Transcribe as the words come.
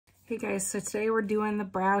Hey guys, so today we're doing the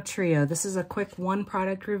brow trio. This is a quick one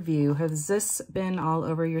product review. Has this been all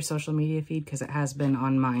over your social media feed? Because it has been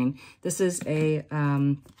on mine. This is a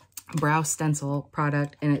brow stencil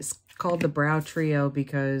product, and it's called the brow trio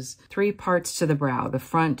because 3 parts to the brow: the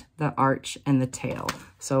front, the arch, and the tail.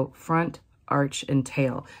 So front, arch, and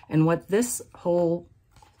tail. And what this whole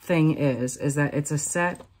thing is that it's a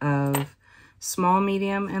set of small,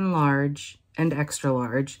 medium, and large, and extra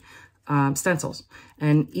large stencils,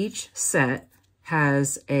 and each set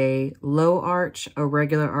has a low arch, a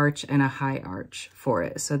regular arch, and a high arch for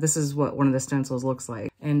it. So this is what one of the stencils looks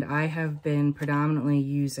like, and I have been predominantly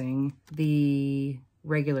using the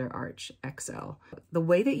regular arch XL. The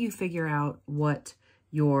way that you figure out what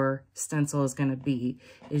your stencil is going to be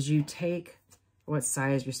is you take what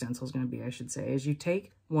size your stencil is going to be, I should say, is you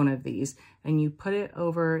take one of these and you put it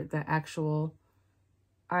over the actual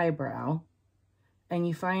eyebrow, and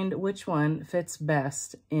you find which one fits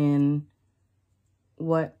best in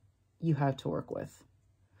what you have to work with.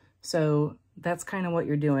 So that's kind of what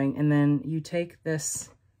you're doing. And then you take this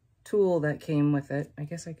tool that came with it. I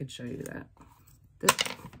guess I could show you that.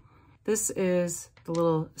 This is the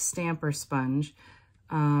little stamper sponge.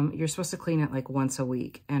 You're supposed to clean it like once a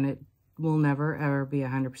week, and it will never ever be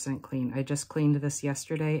 100% clean. I just cleaned this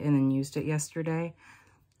yesterday and then used it yesterday.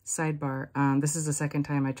 Sidebar, this is the second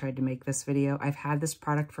time I tried to make this video. I've had this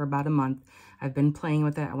product for about a month. I've been playing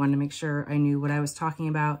with it. I wanted to make sure I knew what I was talking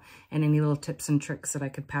about and any little tips and tricks that I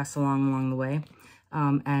could pass along the way.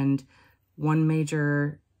 And one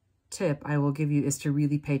major tip I will give you is to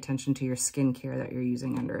really pay attention to your skincare that you're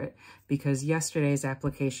using under it, because yesterday's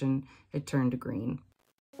application, it turned green.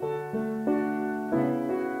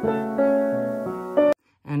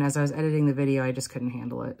 And as I was editing the video, I just couldn't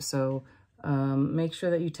handle it. So make sure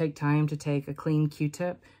that you take time to take a clean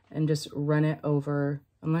Q-tip and just run it over,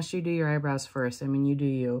 unless you do your eyebrows first. I mean, you do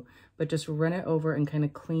you, but just run it over and kind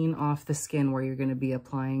of clean off the skin where you're going to be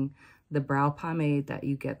applying the brow pomade that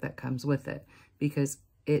you get that comes with it, because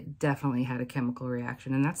it definitely had a chemical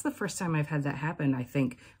reaction. And that's the first time I've had that happen, I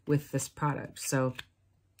think, with this product. So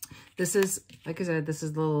this is, like I said, this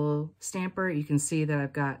is the little stamper. You can see that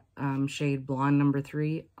I've got shade Blonde number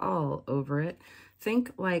 3 all over it.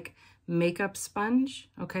 Think like makeup sponge,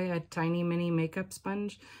 okay, a tiny mini makeup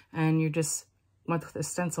sponge, and you're just with the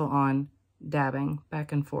stencil on, dabbing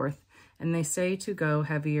back and forth. And they say to go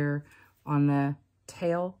heavier on the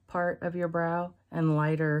tail part of your brow and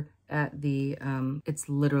lighter at the, it's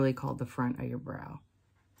literally called the front of your brow.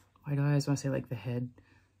 Why do I always want to say like the head?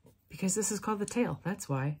 Because this is called the tail, that's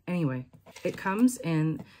why. Anyway, it comes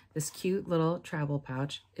in this cute little travel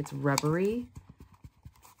pouch. It's rubbery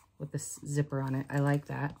with this zipper on it. I like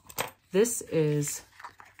that. This is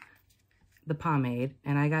the pomade,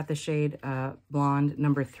 and I got the shade Blonde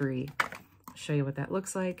number 3. I'll show you what that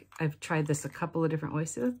looks like. I've tried this a couple of different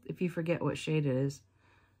ways. So if you forget what shade it is,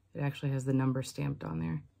 it actually has the number stamped on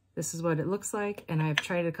there. This is what it looks like, and I've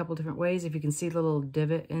tried it a couple different ways. If you can see the little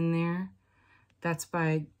divot in there,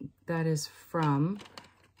 that is from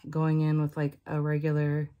going in with like a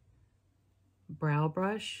regular brow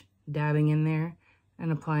brush, dabbing in there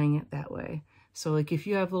and applying it that way. So like if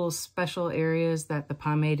you have little special areas that the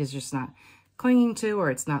pomade is just not clinging to, or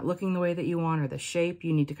it's not looking the way that you want, or the shape,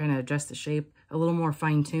 you need to kind of adjust the shape a little more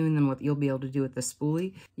fine-tuned than what you'll be able to do with the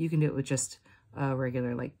spoolie. You can do it with just a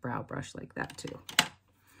regular like brow brush like that too.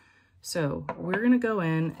 So we're gonna go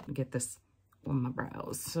in and get this on my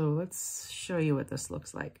brows. So let's show you what this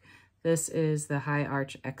looks like. This is the High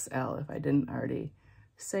Arch XL, if I didn't already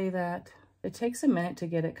say that. It takes a minute to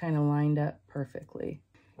get it kind of lined up perfectly.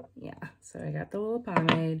 Yeah, so I got the little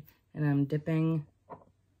pomade and I'm dipping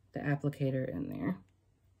the applicator in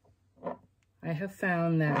there. I have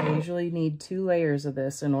found that I usually need 2 layers of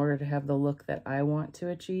this in order to have the look that I want to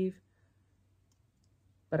achieve,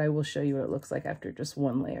 but I will show you what it looks like after just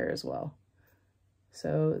 1 layer as well.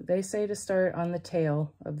 So they say to start on the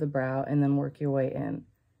tail of the brow and then work your way in.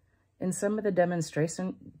 In some of the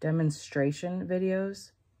demonstration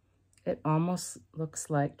videos, it almost looks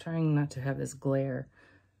like, trying not to have this glare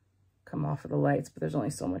come off of the lights, but there's only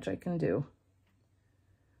so much I can do.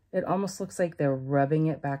 It almost looks like they're rubbing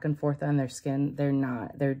it back and forth on their skin. They're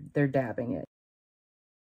not. They're dabbing it.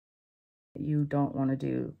 You don't want to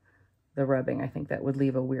do the rubbing. I think that would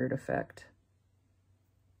leave a weird effect.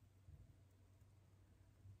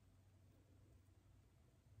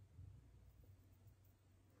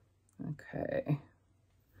 Okay.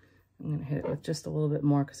 I'm going to hit it with just a little bit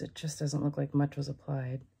more because it just doesn't look like much was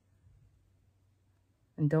applied.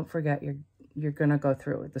 And don't forget, you're going to go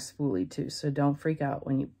through it with the spoolie too, so don't freak out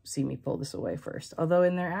when you see me pull this away first. Although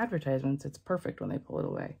in their advertisements, it's perfect when they pull it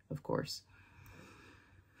away, of course.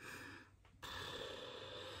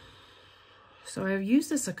 So I've used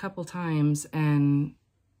this a couple times and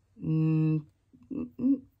been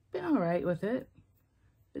all right with it.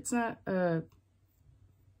 It's not a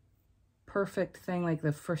perfect thing like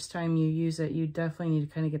the first time you use it. You definitely need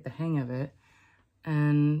to kind of get the hang of it.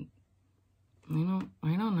 And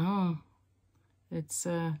I don't know. It's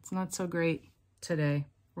not so great today.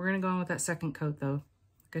 We're gonna go on with that second coat though,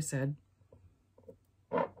 like I said.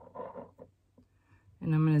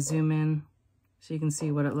 And I'm gonna zoom in so you can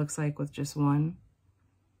see what it looks like with just one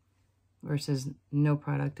versus no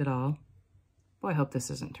product at all. Boy, I hope this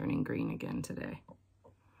isn't turning green again today.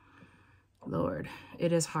 Lord,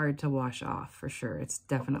 it is hard to wash off for sure. It's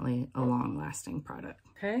definitely a long-lasting product.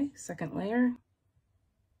 Okay, second layer.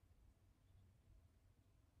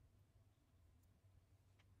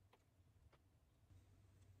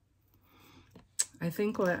 I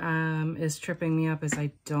think what is tripping me up is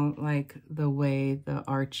I don't like the way the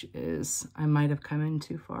arch is. I might have come in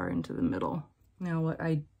too far into the middle. Now what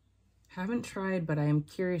I haven't tried, but I am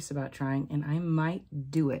curious about trying, and I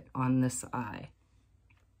might do it on this eye,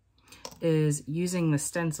 is using the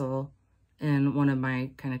stencil in one of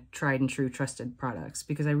my kind of tried and true trusted products,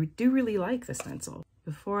 because I do really like the stencil.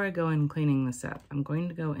 Before I go in cleaning this up, I'm going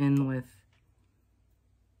to go in with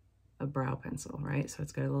a brow pencil, right? So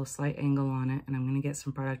it's got a little slight angle on it, and I'm going to get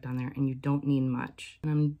some product on there, and you don't need much.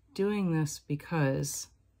 And I'm doing this because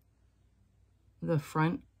the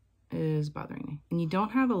front is bothering me. And you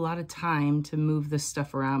don't have a lot of time to move this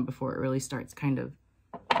stuff around before it really starts kind of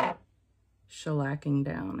shellacking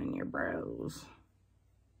down in your brows.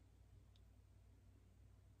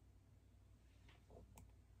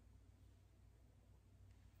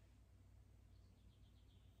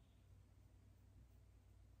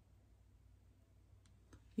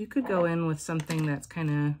 You could go in with something that's kind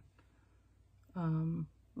of,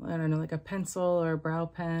 I don't know, like a pencil or a brow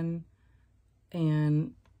pen,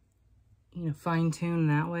 and, you know, fine tune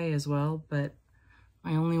that way as well. But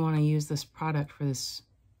I only want to use this product for this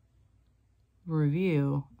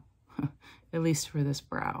review, at least for this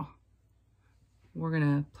brow. We're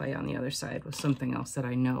going to play on the other side with something else that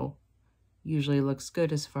I know usually looks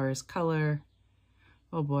good as far as color.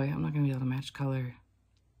 Oh boy, I'm not going to be able to match color.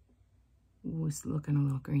 Ooh, it's looking a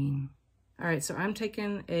little green. All right, so I'm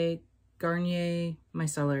taking a Garnier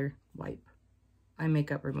Micellar Wipe Eye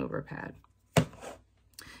Makeup Remover Pad.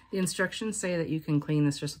 The instructions say that you can clean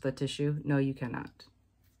this just with a tissue. No, you cannot.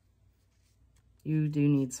 You do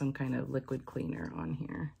need some kind of liquid cleaner on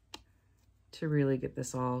here to really get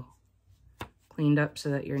this all cleaned up so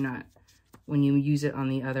that you're not, when you use it on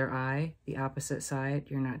the other eye, the opposite side,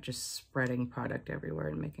 you're not just spreading product everywhere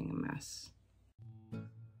and making a mess.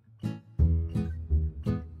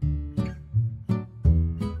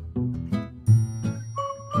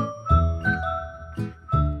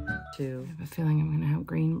 I have a feeling I'm going to have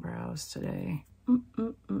green brows today.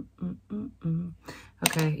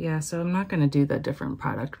 Okay, yeah, so I'm not going to do the different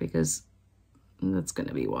product because that's going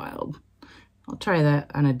to be wild. I'll try that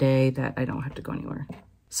on a day that I don't have to go anywhere.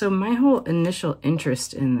 So my whole initial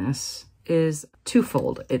interest in this is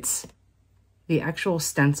twofold. It's the actual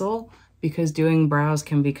stencil, because doing brows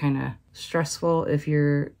can be kind of stressful if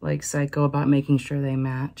you're like psycho about making sure they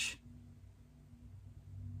match.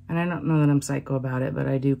 And I don't know that I'm psycho about it, but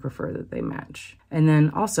I do prefer that they match. And then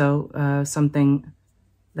also something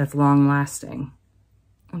that's long lasting.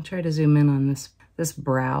 I'll try to zoom in on this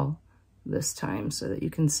brow this time so that you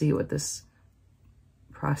can see what this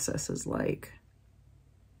process is like.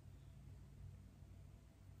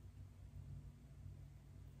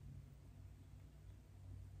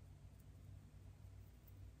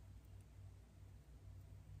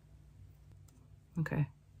 Okay.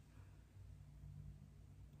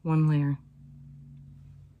 One layer.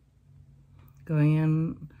 Going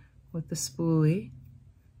in with the spoolie,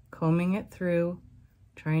 combing it through,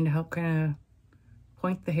 trying to help kind of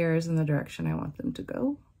point the hairs in the direction I want them to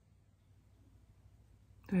go.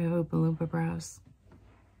 Do I have Oompa Loompa brows?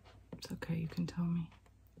 It's okay, you can tell me.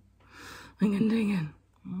 Ding ding.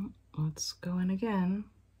 Let's go in again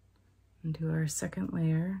and do our second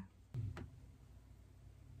layer.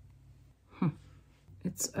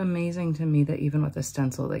 It's amazing to me that even with a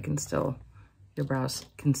stencil, they can still, your brows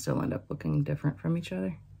can still end up looking different from each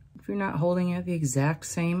other. If you're not holding it at the exact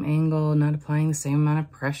same angle, not applying the same amount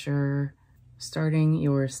of pressure, starting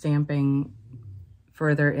your stamping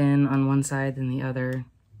further in on one side than the other,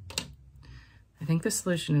 I think the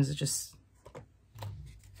solution is just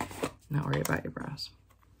not worry about your brows.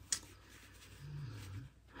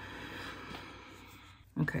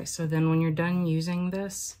 Okay, so then when you're done using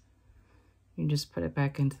this, you just put it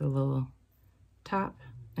back into the little top,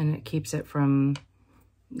 and it keeps it from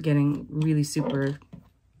getting really super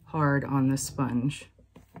hard on the sponge.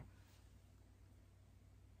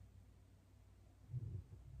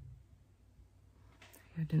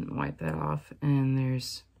 I didn't wipe that off, and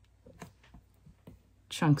there's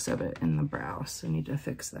chunks of it in the brow, so I need to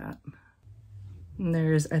fix that. And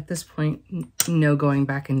there's, at this point, no going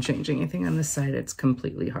back and changing anything on this side. It's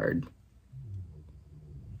completely hard.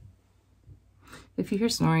 If you hear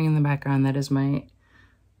snoring in the background, that is my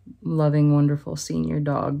loving, wonderful senior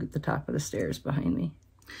dog at the top of the stairs behind me.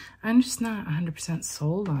 I'm just not 100%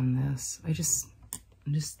 sold on this. I'm just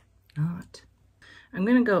not. I'm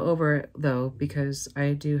gonna go over it though, because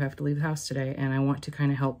I do have to leave the house today and I want to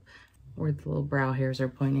kind of help where the little brow hairs are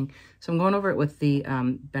pointing. So I'm going over it with the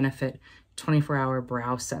Benefit 24-hour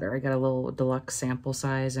brow setter. I got a little deluxe sample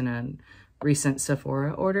size in a recent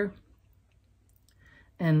Sephora order.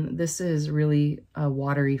 And this is really a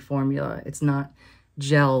watery formula. It's not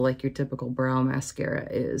gel like your typical brow mascara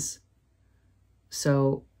is.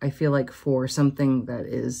 So I feel like for something that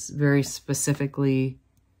is very specifically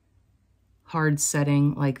hard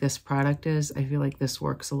setting like this product is, I feel like this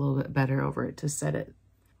works a little bit better over it to set it.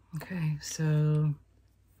 Okay, so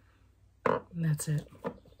that's it.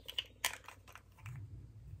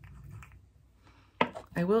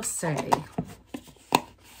 I will say,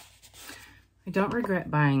 I don't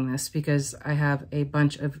regret buying this because I have a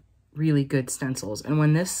bunch of really good stencils. And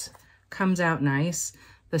when this comes out nice,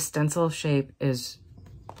 the stencil shape is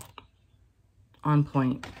on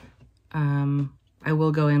point. I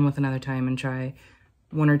will go in with another time and try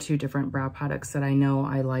 1 or 2 different brow products that I know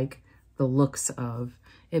I like the looks of.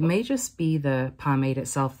 It may just be the pomade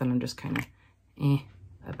itself that I'm just kind of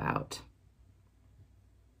about.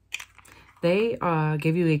 They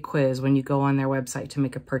give you a quiz when you go on their website to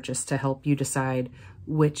make a purchase to help you decide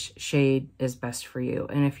which shade is best for you.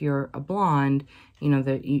 And if you're a blonde, you know,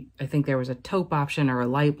 I think there was a taupe option or a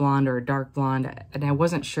light blonde or a dark blonde, and I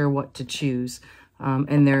wasn't sure what to choose.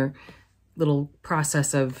 And their little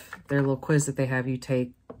process of their little quiz that they have you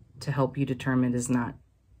take to help you determine is not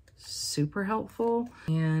super helpful.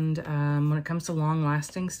 And when it comes to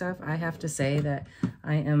long-lasting stuff, I have to say that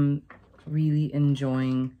I am really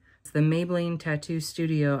enjoying the Maybelline Tattoo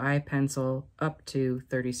Studio Eye Pencil up to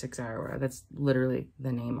 36 Hour. That's literally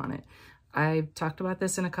the name on it. I've talked about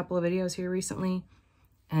this in a couple of videos here recently,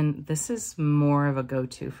 and this is more of a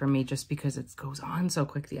go-to for me just because it goes on so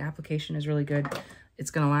quick. The application is really good. It's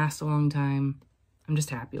gonna last a long time. I'm just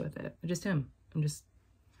happy with it. I just am. I'm just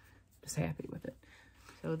happy with it.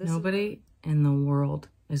 So nobody in the world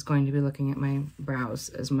is going to be looking at my brows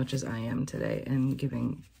as much as I am today and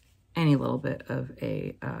giving any little bit of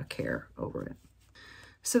a care over it.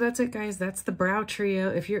 So that's it, guys. That's the brow trio.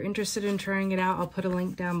 If you're interested in trying it out, I'll put a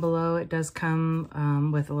link down below. It does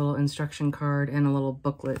come with a little instruction card and a little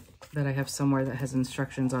booklet that I have somewhere that has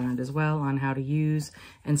instructions on it as well on how to use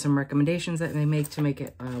and some recommendations that they make to make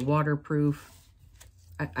it waterproof.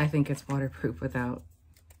 I think it's waterproof without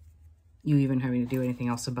you even having to do anything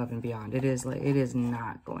else above and beyond. It is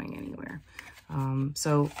not going anywhere.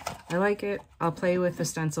 So I like it. I'll play with the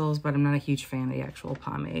stencils, but I'm not a huge fan of the actual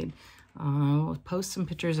pomade. I'll post some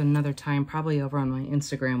pictures another time, probably over on my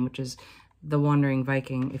Instagram, which is The Wandering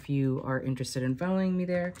Viking, if you are interested in following me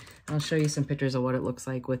there. I'll show you some pictures of what it looks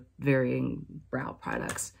like with varying brow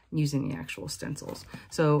products using the actual stencils.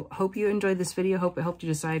 So hope you enjoyed this video. Hope it helped you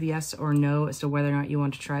decide yes or no as to whether or not you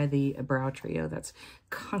want to try the brow trio that's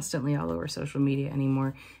constantly all over social media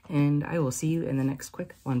anymore. And I will see you in the next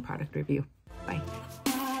quick one product review. Bye.